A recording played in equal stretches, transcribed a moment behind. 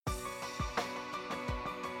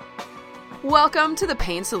Welcome to the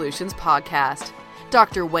Pain Solutions Podcast.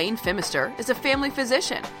 Dr. Wayne Phimister is a family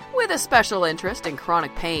physician with a special interest in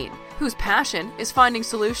chronic pain, whose passion is finding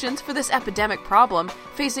solutions for this epidemic problem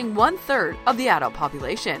facing 1/3 of the adult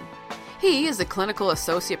population. He is a clinical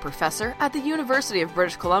associate professor at the University of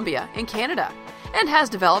British Columbia in Canada and has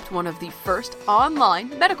developed one of the first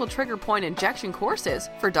online medical trigger point injection courses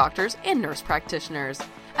for doctors and nurse practitioners,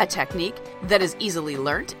 a technique that is easily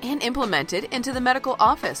learnt and implemented into the medical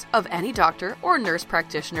office of any doctor or nurse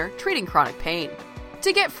practitioner treating chronic pain.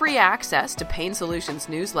 To get free access to Pain Solutions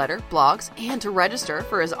newsletter, blogs, and to register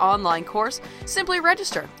for his online course, simply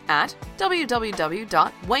register at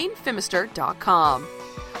www.waynephimister.com.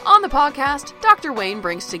 On the podcast, Dr. Wayne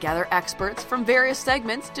brings together experts from various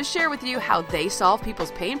segments to share with you how they solve people's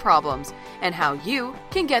pain problems and how you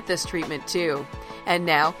can get this treatment too. And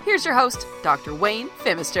now, here's your host, Dr. Wayne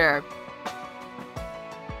Phimister.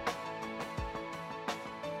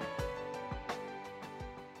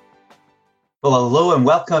 Well, hello and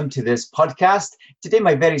welcome to this podcast. Today,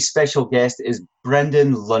 my very special guest is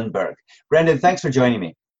Brendan Lundberg. Brendan, thanks for joining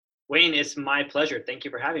me. Wayne, it's my pleasure. Thank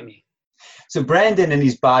you for having me. So Brendan in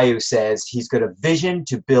his bio says he's got a vision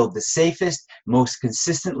to build the safest, most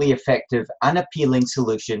consistently effective and appealing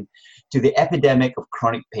solution to the epidemic of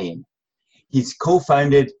chronic pain. He's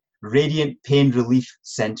co-founded Radiant Pain Relief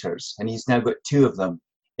Centers, and he's now got 2 of them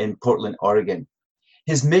in Portland, Oregon.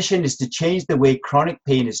 His mission is to change the way chronic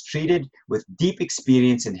pain is treated with deep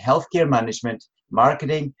experience in healthcare management,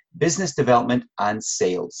 marketing, business development, and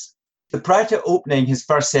sales. Prior to opening his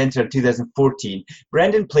first center in 2014,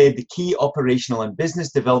 Brendan played the key operational and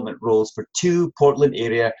business development roles for 2 Portland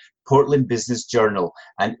area Portland Business Journal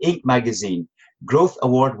and Inc. magazine growth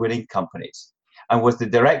award-winning companies, and was the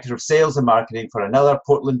director of sales and marketing for another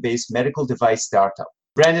Portland-based medical device startup.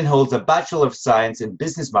 Brendan holds a Bachelor of Science in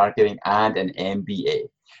Business Marketing and an MBA.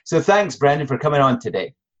 So thanks, Brendan, for coming on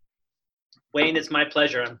today. Wayne, it's my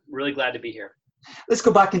pleasure. I'm really glad to be here. Let's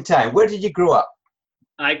go back in time. Where did you grow up?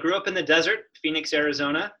 I grew up in the desert, Phoenix,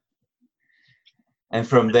 Arizona. And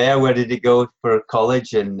from there, where did you go for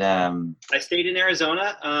college? And I stayed in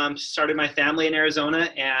Arizona, started my family in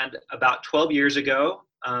Arizona, and about 12 years ago,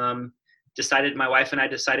 my wife and I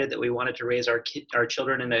decided that we wanted to raise our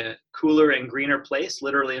children in a cooler and greener place,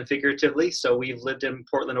 literally and figuratively. So we've lived in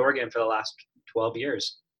Portland, Oregon for the last 12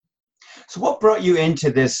 years. So what brought you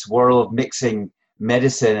into this world of mixing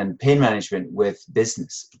medicine and pain management with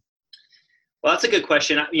business? Well, that's a good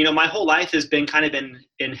question. You know, my whole life has been kind of in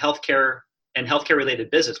healthcare and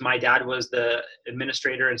healthcare-related business. My dad was the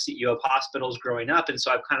administrator and CEO of hospitals growing up, and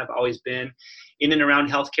so I've kind of always been in and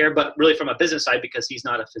around healthcare, but really from a business side because he's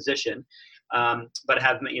not a physician. But I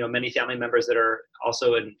have many family members that are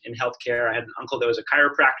also in healthcare. I had an uncle that was a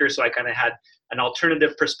chiropractor, so I kind of had an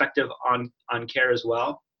alternative perspective on care as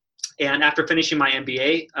well. And after finishing my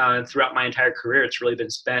MBA, throughout my entire career, it's really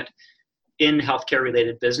been spent in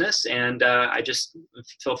healthcare-related business, and I just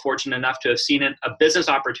feel fortunate enough to have seen a business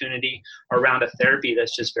opportunity around a therapy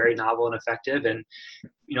that's just very novel and effective, and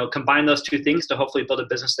combine those 2 things to hopefully build a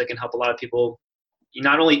business that can help a lot of people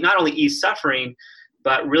not only ease suffering,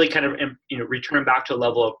 but really kind of return back to a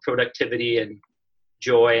level of productivity and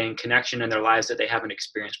joy and connection in their lives that they haven't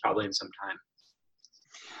experienced probably in some time.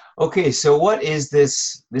 Okay, so what is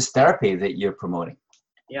this therapy that you're promoting?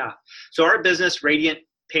 Yeah, so our business, Radiant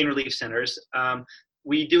Pain Relief Centers,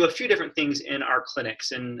 we do a few different things in our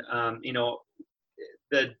clinics, and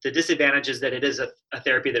the disadvantage is that it is a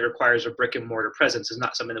therapy that requires a brick and mortar presence. It's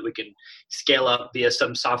not something that we can scale up via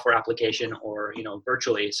some software application or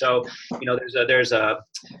virtually. So there's a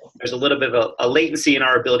little bit of a latency in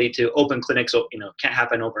our ability to open clinics. So can't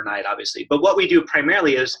happen overnight, obviously. But what we do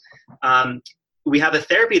primarily is we have a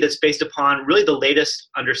therapy that's based upon really the latest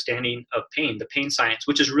understanding of pain, the pain science,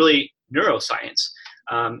 which is really neuroscience.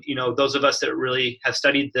 Those of us that really have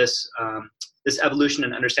studied this evolution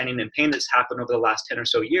and understanding in pain that's happened over the last 10 or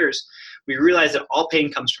so years, we realize that all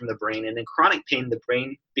pain comes from the brain. And in chronic pain, the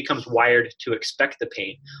brain becomes wired to expect the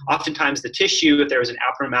pain. Oftentimes the tissue, if there is an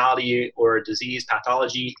abnormality or a disease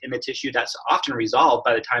pathology in the tissue, that's often resolved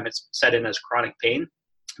by the time it's set in as chronic pain.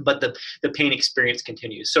 But the pain experience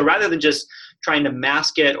continues. So rather than just trying to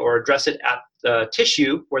mask it or address it at the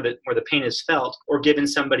tissue where the pain is felt or giving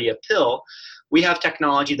somebody a pill, we have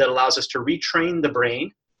technology that allows us to retrain the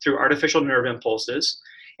brain through artificial nerve impulses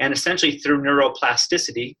And essentially through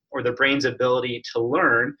neuroplasticity, or the brain's ability to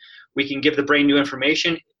learn, we can give the brain new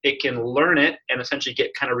information. It can learn it and essentially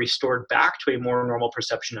get kind of restored back to a more normal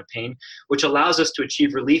perception of pain, which allows us to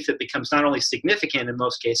achieve relief that becomes not only significant in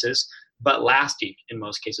most cases, but lasting in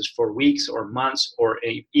most cases for weeks or months or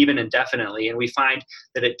even indefinitely. And we find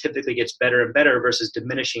that it typically gets better and better versus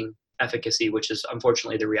diminishing efficacy, which is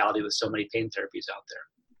unfortunately the reality with so many pain therapies out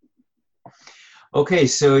there. Okay,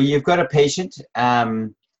 so you've got a patient,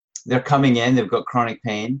 they're coming in, they've got chronic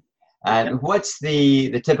pain. And what's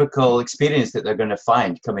the typical experience that they're going to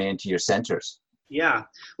find coming into your centers? Yeah,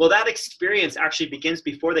 well, that experience actually begins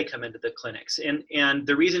before they come into the clinics. And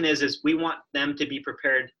the reason is we want them to be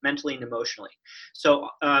prepared mentally and emotionally. So,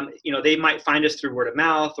 they might find us through word of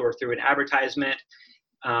mouth or through an advertisement,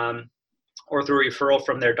 or through a referral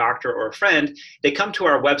from their doctor or a friend. They come to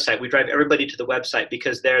our website. We drive everybody to the website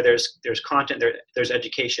because there's content, there's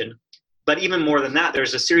education. But even more than that,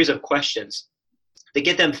 there's a series of questions that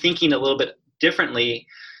get them thinking a little bit differently.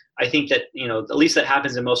 I think that, at least that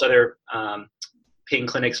happens in most other pain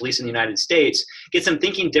clinics, at least in the United States, gets them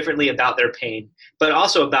thinking differently about their pain, but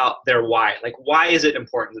also about their why. Like, why is it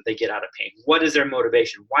important that they get out of pain? What is their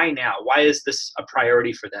motivation? Why now? Why is this a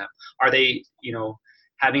priority for them? Are they,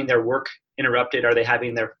 having their work interrupted? Are they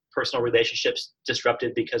having their personal relationships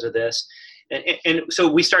disrupted because of this? And so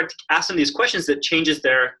we start to ask them these questions that changes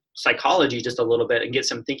their psychology just a little bit and gets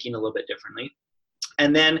them thinking a little bit differently.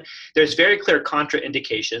 And then there's very clear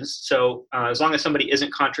contraindications. So as long as somebody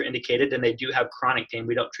isn't contraindicated and they do have chronic pain,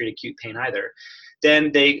 we don't treat acute pain either,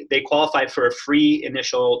 then they qualify for a free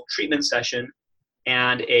initial treatment session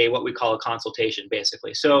and what we call a consultation,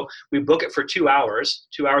 basically. So we book it for 2 hours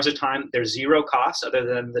of time. There's zero cost other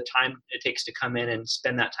than the time it takes to come in and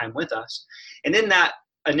spend that time with us. And in that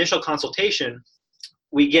initial consultation,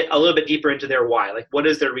 we get a little bit deeper into their why. Like, what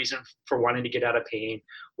is their reason for wanting to get out of pain?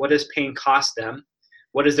 What does pain cost them?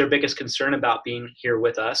 What is their biggest concern about being here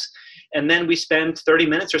with us? And then we spend 30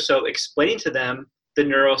 minutes or so explaining to them the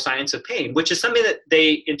neuroscience of pain, which is something that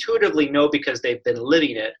they intuitively know because they've been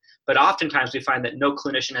living it. But oftentimes we find that no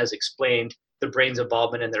clinician has explained the brain's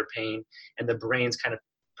involvement in their pain and the brain's kind of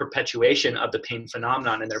perpetuation of the pain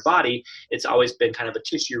phenomenon in their body. It's always been kind of a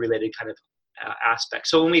tissue-related kind of aspect.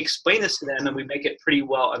 So when we explain this to them and we make it pretty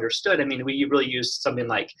well understood, I mean, we really use something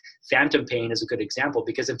like phantom pain as a good example,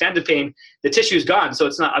 because in phantom pain, the tissue is gone. So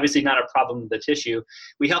it's obviously not a problem with the tissue.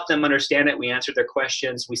 We help them understand it. We answer their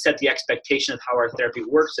questions. We set the expectation of how our therapy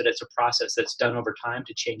works, that it's a process that's done over time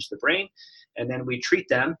to change the brain. And then we treat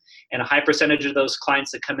them. And a high percentage of those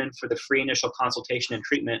clients that come in for the free initial consultation and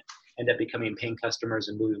treatment end up becoming paying customers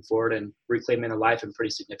and moving forward and reclaiming their life in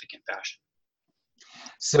pretty significant fashion.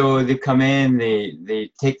 So they come in,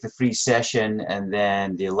 they take the free session, and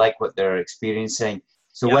then they like what they're experiencing.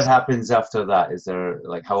 So yes. What happens after that? Is there,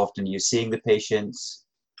 like, how often are you seeing the patients?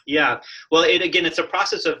 Yeah, well, it's a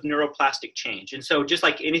process of neuroplastic change. And so just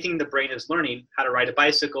like anything the brain is learning, how to ride a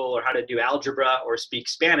bicycle or how to do algebra or speak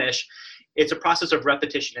Spanish, it's a process of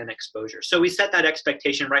repetition and exposure. So we set that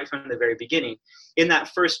expectation right from the very beginning. In that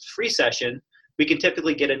first free session, we can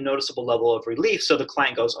typically get a noticeable level of relief. So the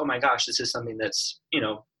client goes, oh my gosh, this is something that's,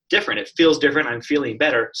 different. It feels different. I'm feeling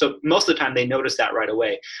better. So most of the time they notice that right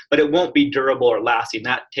away, but it won't be durable or lasting.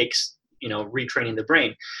 That takes, retraining the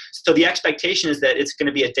brain. So the expectation is that it's going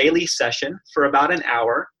to be a daily session for about an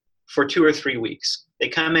hour for 2 or 3 weeks. They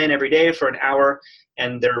come in every day for an hour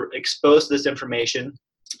and they're exposed to this information.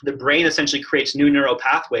 The brain essentially creates new neural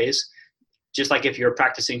pathways, just like if you're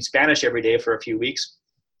practicing Spanish every day for a few weeks.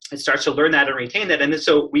 It starts to learn that and retain that. And then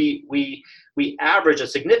so we average a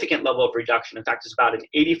significant level of reduction. In fact, it's about an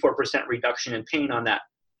 84% reduction in pain on that,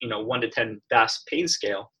 1 to 10 VAS pain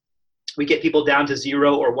scale. We get people down to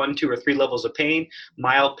 0 or 1, 2, or 3 levels of pain,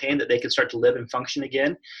 mild pain, that they can start to live and function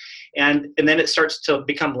again. And then it starts to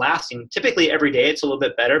become lasting. Typically every day it's a little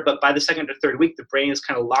bit better, but by the second or third week, the brain is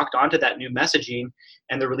kind of locked onto that new messaging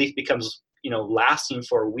and the relief becomes, lasting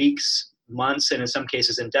for weeks, months, and in some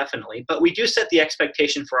cases indefinitely. But we do set the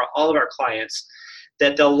expectation for all of our clients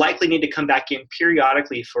that they'll likely need to come back in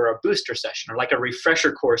periodically for a booster session or like a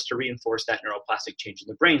refresher course to reinforce that neuroplastic change in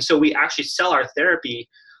the brain. So we actually sell our therapy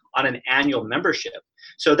on an annual membership.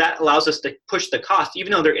 So that allows us to push the cost.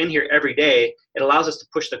 Even though they're in here every day, it allows us to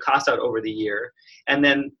push the cost out over the year. And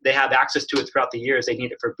then they have access to it throughout the year as they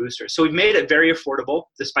need it for boosters. So we've made it very affordable,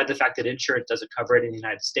 despite the fact that insurance doesn't cover it in the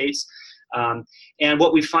United States. And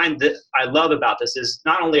what we find that I love about this is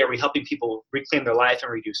not only are we helping people reclaim their life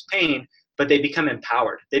and reduce pain, but they become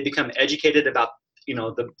empowered. They become educated about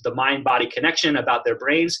the mind-body connection, about their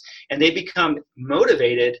brains, and they become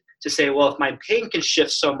motivated to say, well, if my pain can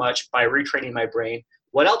shift so much by retraining my brain,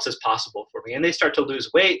 what else is possible for me? And they start to lose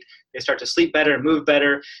weight. They start to sleep better and move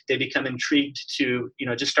better. They become intrigued to,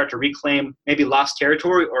 just start to reclaim maybe lost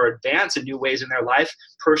territory or advance in new ways in their life,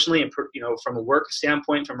 personally and, from a work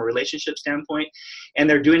standpoint, from a relationship standpoint. And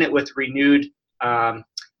they're doing it with renewed,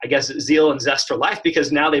 zeal and zest for life,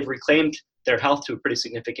 because now they've reclaimed their health to a pretty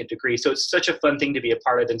significant degree. So it's such a fun thing to be a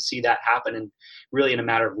part of and see that happen in a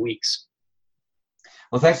matter of weeks.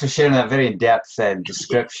 Well, thanks for sharing that very in-depth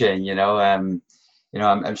description.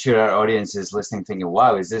 I'm sure our audience is listening thinking,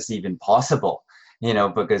 wow, is this even possible?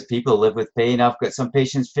 Because people live with pain. I've got some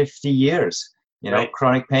patients 50 years, right.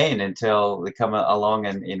 Chronic pain until they come along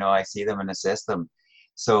and, I see them and assess them.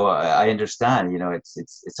 So I understand,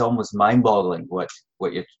 it's almost mind-boggling what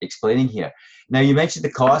you're explaining here. Now, you mentioned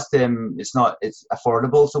the cost. It's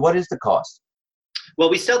affordable. So what is the cost? Well,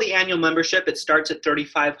 we sell the annual membership. It starts at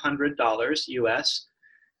 $3,500 US.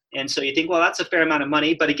 And so you think, well, that's a fair amount of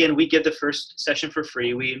money. But again, we give the first session for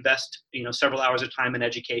free. We invest, several hours of time in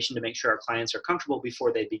education to make sure our clients are comfortable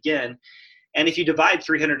before they begin. And if you divide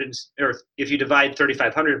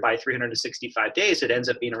 3,500 by 365 days, it ends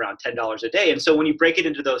up being around $10 a day. And so when you break it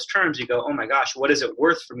into those terms, you go, oh my gosh, what is it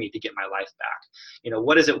worth for me to get my life back?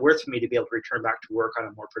 What is it worth for me to be able to return back to work on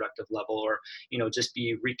a more productive level, or, just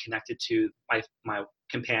be reconnected to my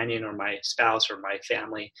companion or my spouse or my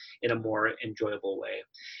family in a more enjoyable way?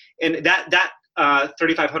 And that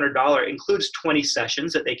 $3,500 includes 20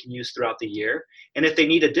 sessions that they can use throughout the year. And if they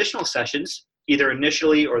need additional sessions, either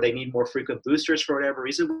initially or they need more frequent boosters for whatever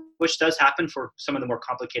reason, which does happen for some of the more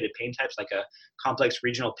complicated pain types, like a complex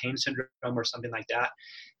regional pain syndrome or something like that,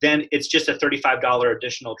 then it's just a $35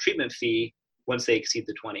 additional treatment fee once they exceed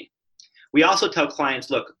the 20. We also tell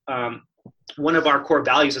clients, look, one of our core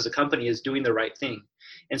values as a company is doing the right thing.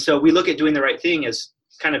 And so we look at doing the right thing as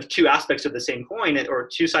kind of two aspects of the same coin, or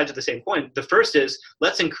two sides of the same coin. The first is,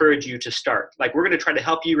 let's encourage you to start. Like, we're going to try to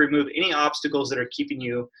help you remove any obstacles that are keeping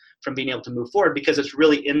you from being able to move forward, because it's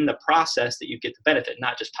really in the process that you get the benefit,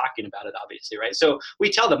 not just talking about it, obviously, right? So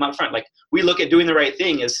we tell them up front, like, we look at doing the right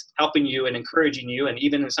thing as helping you and encouraging you, and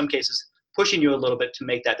even in some cases, pushing you a little bit to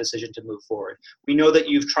make that decision to move forward. We know that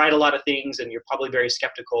you've tried a lot of things and you're probably very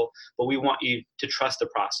skeptical, but we want you to trust the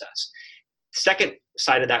process. Second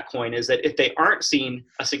side of that coin is that if they aren't seeing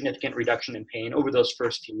a significant reduction in pain over those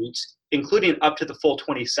first few weeks, including up to the full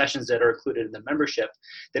 20 sessions that are included in the membership,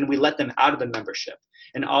 then we let them out of the membership.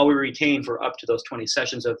 And all we retain for up to those 20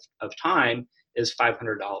 sessions of time is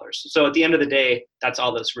 $500. So at the end of the day, that's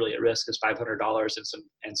all that's really at risk, is $500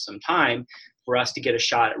 and some time for us to get a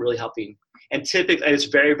shot at really helping. And typically, it's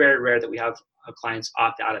very, very rare that we have clients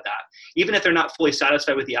opt out of that, even if they're not fully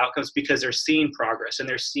satisfied with the outcomes, because they're seeing progress and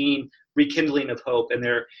they're seeing rekindling of hope, and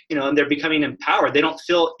they're becoming empowered. They don't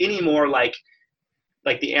feel anymore like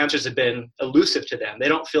the answers have been elusive to them. They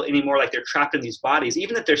don't feel anymore like they're trapped in these bodies.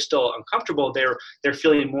 Even if they're still uncomfortable, they're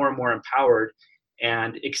feeling more and more empowered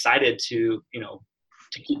and excited to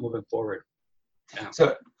keep moving forward. Yeah.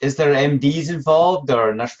 So is there MDs involved,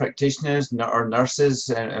 or nurse practitioners or nurses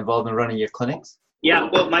involved in running your clinics? Yeah,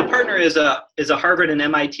 well, my partner is a Harvard and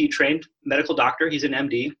MIT trained medical doctor. He's an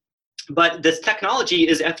MD. But this technology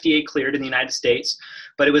is FDA cleared in the United States,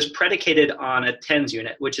 but it was predicated on a TENS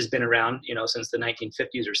unit, which has been around, since the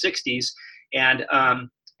 1950s or 60s. And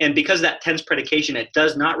because of that TENS predication, it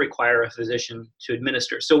does not require a physician to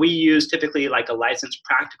administer. So we use typically like a licensed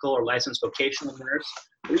practical or licensed vocational nurse,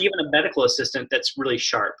 or even a medical assistant that's really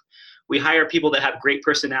sharp. We hire people that have great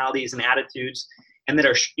personalities and attitudes and that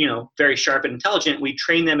are, very sharp and intelligent. We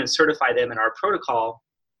train them and certify them in our protocol.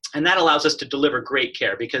 And that allows us to deliver great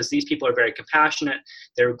care, because these people are very compassionate.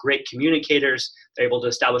 They're great communicators. They're able to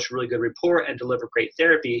establish a really good rapport and deliver great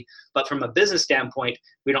therapy. But from a business standpoint,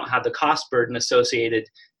 we don't have the cost burden associated,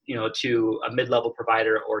 to a mid-level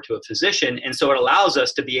provider or to a physician. And so it allows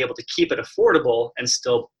us to be able to keep it affordable and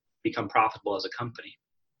still become profitable as a company.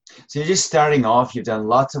 So you're just starting off. You've done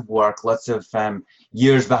lots of work, lots of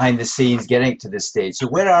years behind the scenes getting to this stage. So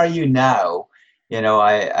where are you now?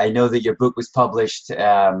 I know that your book was published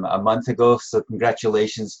a month ago, so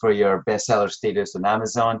congratulations for your bestseller status on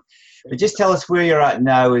Amazon. But just tell us where you're at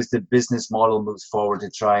now as the business model moves forward to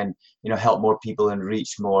try and help more people and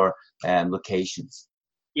reach more locations.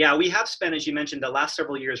 Yeah, we have spent, as you mentioned, the last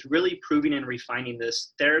several years really proving and refining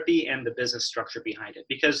this therapy and the business structure behind it,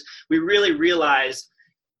 because we really realized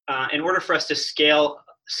in order for us to scale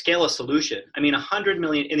a solution, 100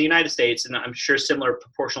 million in the United States, and I'm sure similar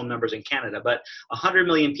proportional numbers in Canada, but 100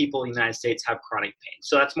 million people in the United States have chronic pain.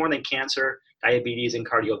 So that's more than cancer, diabetes, and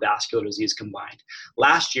cardiovascular disease combined.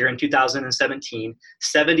 Last year, in 2017,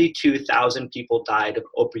 72,000 people died of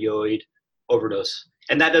opioid overdose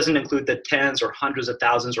And that doesn't include the tens or hundreds of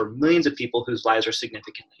thousands or millions of people whose lives are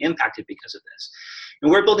significantly impacted because of this.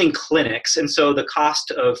 And we're building clinics, and so the cost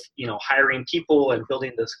of hiring people and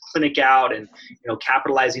building this clinic out and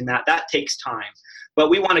capitalizing that takes time. But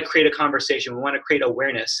we want to create a conversation. We want to create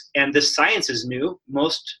awareness, and this science is new.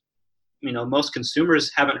 Most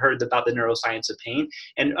consumers haven't heard about the neuroscience of pain.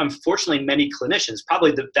 And unfortunately, many clinicians,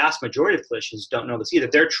 probably the vast majority of clinicians, don't know this either.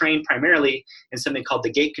 They're trained primarily in something called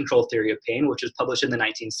the gate control theory of pain, which was published in the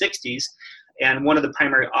 1960s. And one of the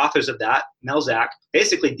primary authors of that, Melzack,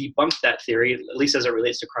 basically debunked that theory, at least as it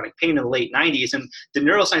relates to chronic pain, in the late 90s. And the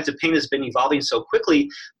neuroscience of pain has been evolving so quickly,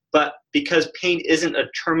 but because pain isn't a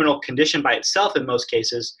terminal condition by itself in most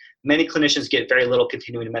cases, many clinicians get very little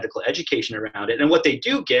continuing medical education around it. And what they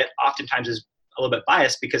do get oftentimes is a little bit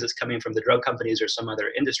biased because it's coming from the drug companies or some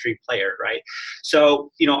other industry player, right?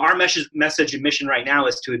 So, our message and mission right now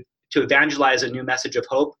is to evangelize a new message of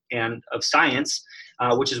hope and of science,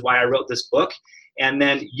 which is why I wrote this book, and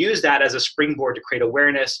then use that as a springboard to create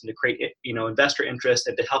awareness and to create investor interest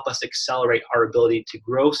and to help us accelerate our ability to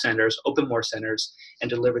grow centers, open more centers, and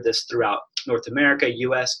deliver this throughout North America,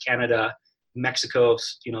 US, Canada, Mexico,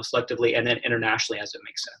 selectively, and then internationally as it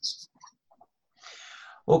makes sense.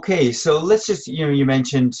 Okay, so let's just, you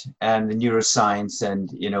mentioned the neuroscience, and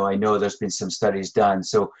I know there's been some studies done.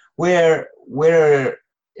 So where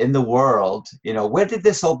in the world, where did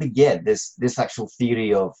this all begin? This actual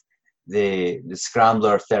theory of the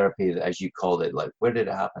scrambler therapy, as you called it, like where did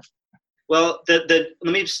it happen? Well, let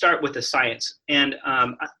me start with the science. And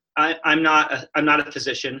I'm not a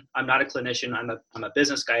physician. I'm not a clinician. I'm a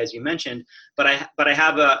business guy, as you mentioned. But I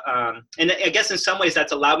have and I guess in some ways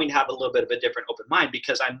that's allowed me to have a little bit of a different open mind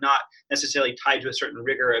because I'm not necessarily tied to a certain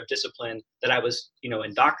rigor of discipline that I was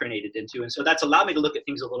indoctrinated into, and so that's allowed me to look at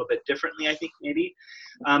things a little bit differently, I think maybe.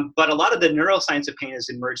 But a lot of the neuroscience of pain has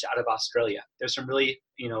emerged out of Australia. There's some really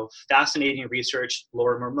fascinating research.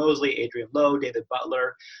 Lorimer Moseley, Adrian Lowe, David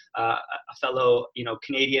Butler, a fellow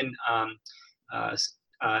Canadian.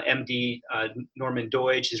 MD Norman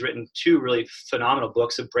Doidge. He's written two really phenomenal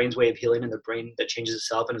books, A Brain's Way of Healing and The Brain That Changes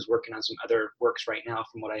Itself, and is working on some other works right now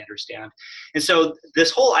from what I understand. And so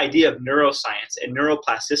this whole idea of neuroscience and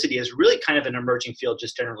neuroplasticity is really kind of an emerging field,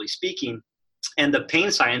 just generally speaking. And the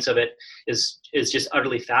pain science of it is just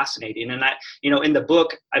utterly fascinating. And in the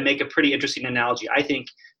book, I make a pretty interesting analogy. I think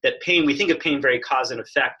that pain, we think of pain very cause and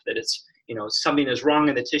effect, that it's something is wrong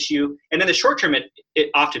in the tissue. And in the short term, it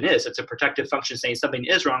often is. It's a protective function saying something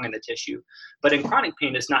is wrong in the tissue. But in chronic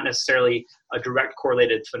pain, it's not necessarily a direct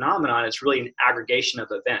correlated phenomenon. It's really an aggregation of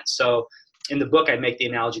events. So in the book, I make the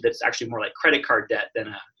analogy that it's actually more like credit card debt than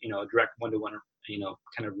a direct one-to-one,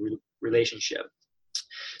 kind of relationship.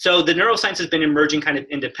 So the neuroscience has been emerging kind of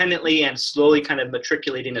independently and slowly kind of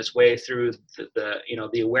matriculating its way through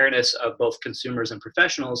the awareness of both consumers and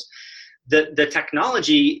professionals. The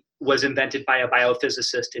technology was invented by a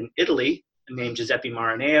biophysicist in Italy named Giuseppe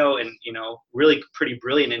Maraneo, and really pretty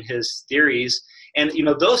brilliant in his theories. And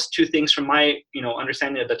those two things, from my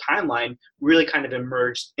understanding of the timeline, really kind of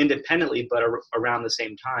emerged independently, but around the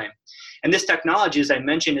same time. And this technology, as I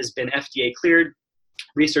mentioned, has been FDA cleared,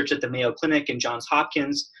 research at the Mayo Clinic and Johns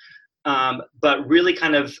Hopkins, but really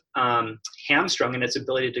kind of hamstrung in its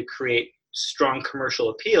ability to create strong commercial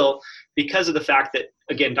appeal because of the fact that,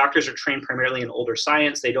 again, doctors are trained primarily in older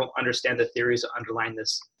science. They don't understand the theories underlying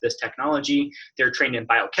this technology. They're trained in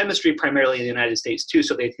biochemistry primarily in the United States too,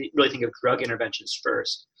 so they really think of drug interventions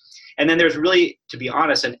first. And then there's really, to be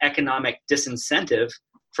honest, an economic disincentive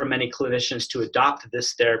for many clinicians to adopt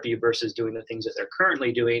this therapy versus doing the things that they're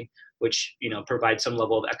currently doing, which provide some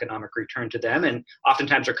level of economic return to them, and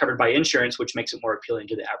oftentimes are covered by insurance, which makes it more appealing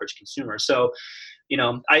to the average consumer. So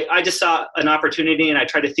I just saw an opportunity, and I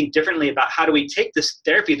tried to think differently about how do we take this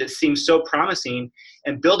therapy that seems so promising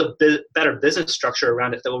and build a better business structure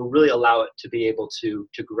around it that will really allow it to be able to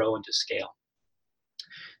grow and to scale.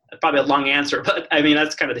 Probably a long answer, but I mean,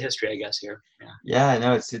 that's kind of the history, I guess, here. Yeah,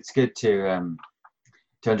 no, it's good to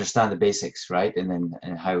understand the basics, right? And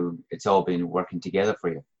how it's all been working together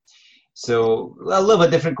for you. So a little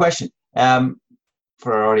bit different question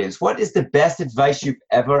for our audience. What is the best advice you've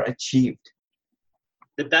ever achieved?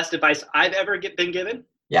 The best advice I've ever been given?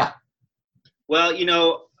 Yeah. Well,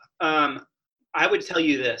 I would tell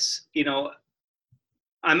you this.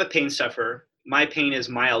 I'm a pain sufferer. My pain is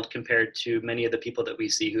mild compared to many of the people that we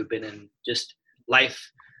see who've been in just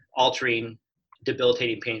life-altering,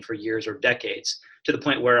 debilitating pain for years or decades, to the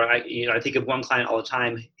point where I think of one client all the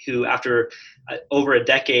time who, after over a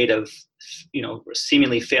decade of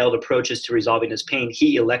seemingly failed approaches to resolving his pain,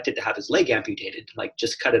 he elected to have his leg amputated. Like,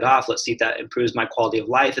 just cut it off. Let's see if that improves my quality of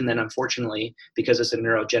life. And then, unfortunately, because it's a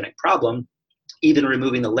neurogenic problem, even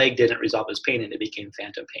removing the leg didn't resolve his pain, and it became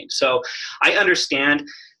phantom pain. So I understand,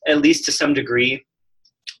 at least to some degree,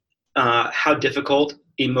 how difficult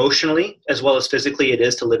emotionally as well as physically it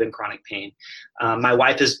is to live in chronic pain. My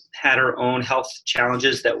wife has had her own health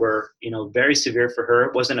challenges that were, very severe for her.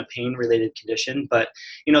 It wasn't a pain-related condition, but,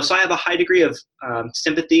 so I have a high degree of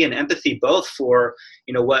sympathy and empathy both for,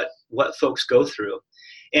 what folks go through.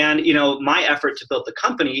 And, my effort to build the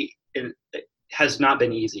company has not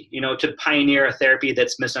been easy, to pioneer a therapy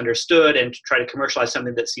that's misunderstood and to try to commercialize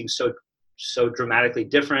something that seems so dramatically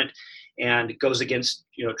different and goes against,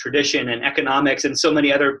 tradition and economics and so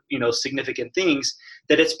many other, significant things,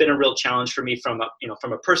 that it's been a real challenge for me from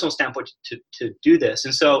a personal standpoint to do this.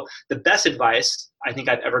 And so the best advice I think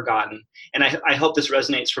I've ever gotten, and I hope this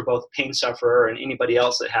resonates for both pain sufferer and anybody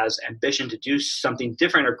else that has ambition to do something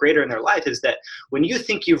different or greater in their life, is that when you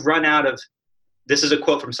think you've run out of, this is a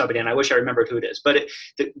quote from somebody, and I wish I remembered who it is, but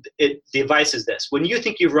the advice is this: when you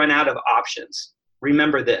think you've run out of options,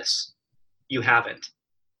 remember this: you haven't.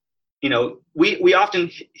 We often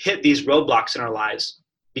hit these roadblocks in our lives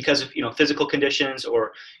because of, physical conditions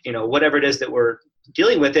or, whatever it is that we're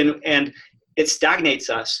dealing with, and it stagnates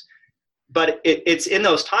us. But it's in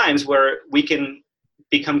those times where we can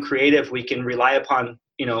become creative. We can rely upon,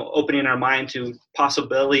 opening our mind to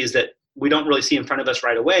possibilities that we don't really see in front of us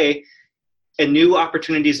right away, and new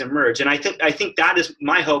opportunities emerge. And I think that is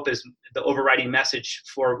my hope, is the overriding message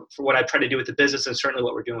for what I try to do with the business, and certainly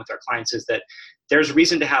what we're doing with our clients, is that there's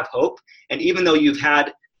reason to have hope. And even though you've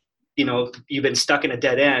been stuck in a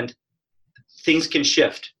dead end, things can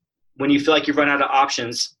shift. When you feel like you've run out of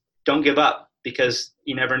options, don't give up, because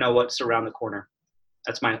you never know what's around the corner.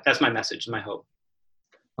 That's my message, my hope.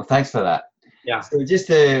 Well, thanks for that. Yeah. So just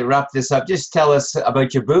to wrap this up, just tell us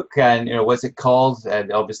about your book and, what's it called?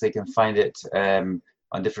 And obviously you can find it on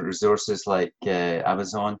different resources like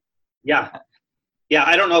Amazon. Yeah.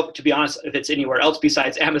 I don't know, to be honest, if it's anywhere else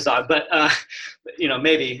besides Amazon, but,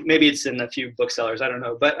 maybe it's in a few booksellers. I don't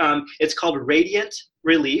know. But it's called Radiant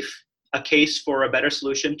Relief, A Case for a Better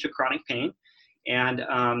Solution to Chronic Pain. And,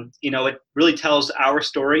 it really tells our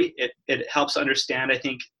story. It helps understand, I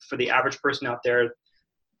think, for the average person out there,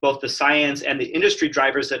 both the science and the industry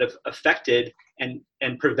drivers that have affected and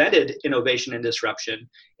prevented innovation and disruption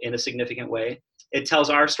in a significant way. It tells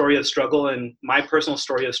our story of struggle and my personal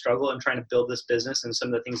story of struggle and trying to build this business, and some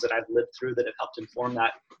of the things that I've lived through that have helped inform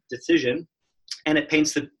that decision. And it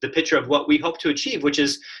paints the picture of what we hope to achieve, which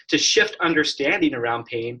is to shift understanding around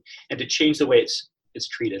pain and to change the way it's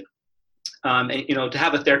treated. And, to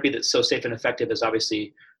have a therapy that's so safe and effective is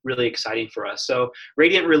obviously really exciting for us. So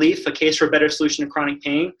Radiant Relief, A Case for a Better Solution to Chronic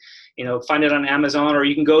Pain, find it on Amazon, or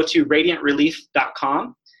you can go to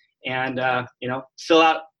radiantrelief.com and, fill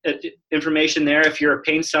out information there. If you're a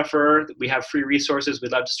pain sufferer, we have free resources.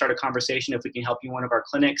 We'd love to start a conversation if we can help you in one of our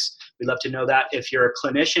clinics. We'd love to know that. If you're a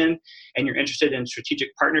clinician and you're interested in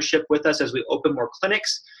strategic partnership with us as we open more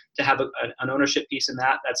clinics, to have an ownership piece in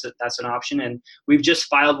that's an option. And we've just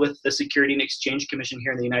filed with the Security and Exchange Commission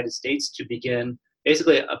here in the United States to begin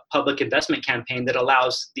basically a public investment campaign that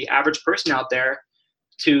allows the average person out there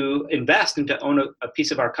to invest and to own a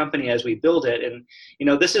piece of our company as we build it. And,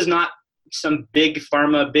 this is not some big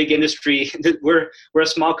pharma, big industry. We're a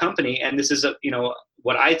small company, and this is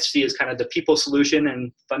what I see as kind of the people solution,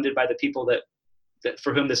 and funded by the people that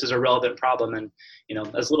for whom this is a relevant problem. And,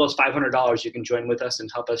 as little as $500, you can join with us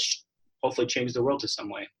and help us hopefully change the world to some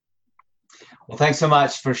way. Well, thanks so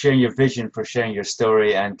much for sharing your vision, for sharing your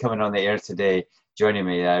story, and coming on the air today, joining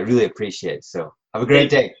me. I really appreciate it. So have a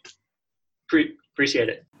great day. Appreciate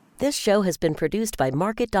it. This show has been produced by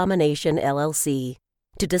Market Domination, LLC.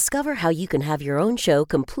 To discover how you can have your own show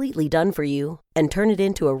completely done for you and turn it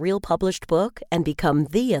into a real published book and become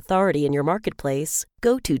the authority in your marketplace,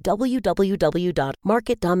 go to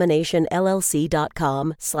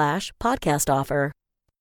www.marketdominationllc.com/podcast offer.